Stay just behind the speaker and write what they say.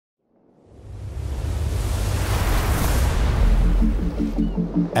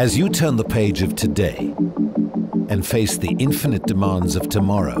As you turn the page of today and face the infinite demands of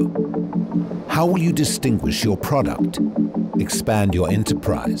tomorrow, how will you distinguish your product, expand your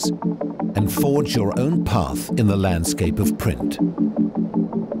enterprise, and forge your own path in the landscape of print?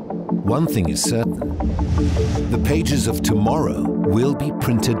 One thing is certain: the pages of tomorrow will be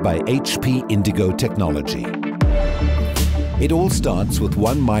printed by HP Indigo technology. It all starts with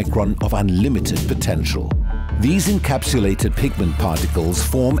 1 micron of unlimited potential. These encapsulated pigment particles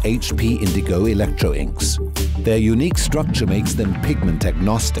form HP Indigo electro inks. Their unique structure makes them pigment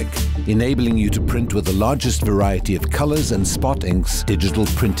agnostic, enabling you to print with the largest variety of colors and spot inks digital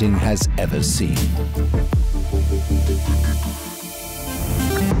printing has ever seen.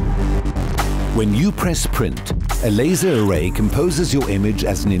 When you press print, a laser array composes your image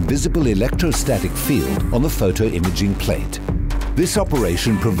as an invisible electrostatic field on the photo imaging plate. This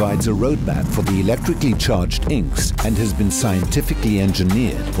operation provides a roadmap for the electrically charged inks and has been scientifically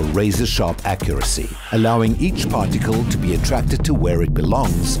engineered for razor-sharp accuracy, allowing each particle to be attracted to where it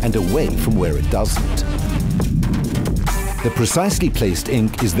belongs and away from where it doesn't. The precisely placed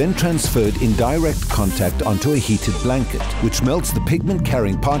ink is then transferred in direct contact onto a heated blanket, which melts the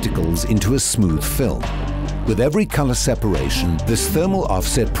pigment-carrying particles into a smooth film. With every color separation, this thermal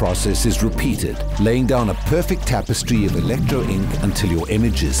offset process is repeated, laying down a perfect tapestry of electro ink until your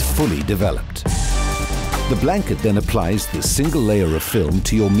image is fully developed. The blanket then applies this single layer of film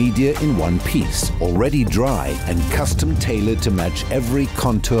to your media in one piece, already dry and custom tailored to match every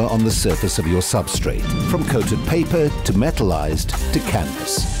contour on the surface of your substrate, from coated paper to metallized to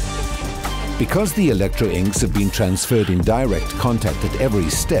canvas. Because the electro inks have been transferred in direct contact at every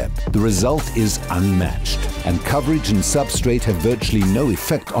step, the result is unmatched, and coverage and substrate have virtually no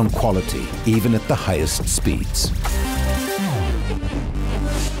effect on quality, even at the highest speeds.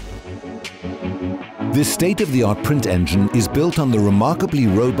 This state-of-the-art print engine is built on the remarkably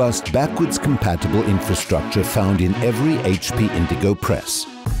robust, backwards-compatible infrastructure found in every HP Indigo press,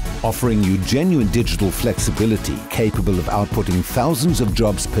 offering you genuine digital flexibility capable of outputting thousands of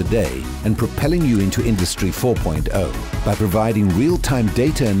jobs per day and propelling you into Industry 4.0 by providing real-time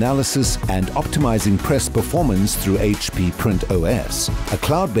data analysis and optimizing press performance through HP Print OS, a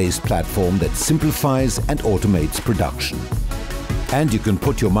cloud-based platform that simplifies and automates production. And you can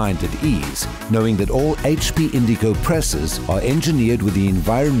put your mind at ease, knowing that all HP Indigo presses are engineered with the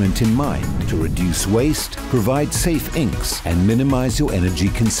environment in mind to reduce waste, provide safe inks, and minimize your energy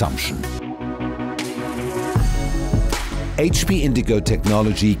consumption. HP Indigo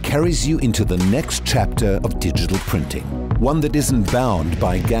technology carries you into the next chapter of digital printing, one that isn't bound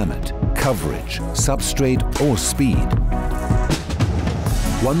by gamut, coverage, substrate, or speed.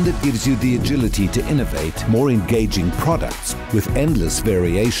 One that gives you the agility to innovate more engaging products with endless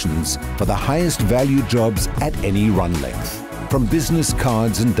variations for the highest value jobs at any run length. From business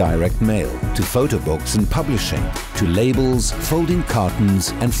cards and direct mail, to photo books and publishing, to labels, folding cartons,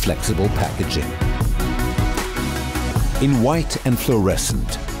 and flexible packaging. In white and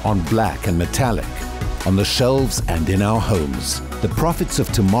fluorescent, on black and metallic, on the shelves and in our homes, the profits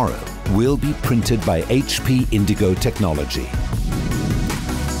of tomorrow will be printed by HP Indigo technology.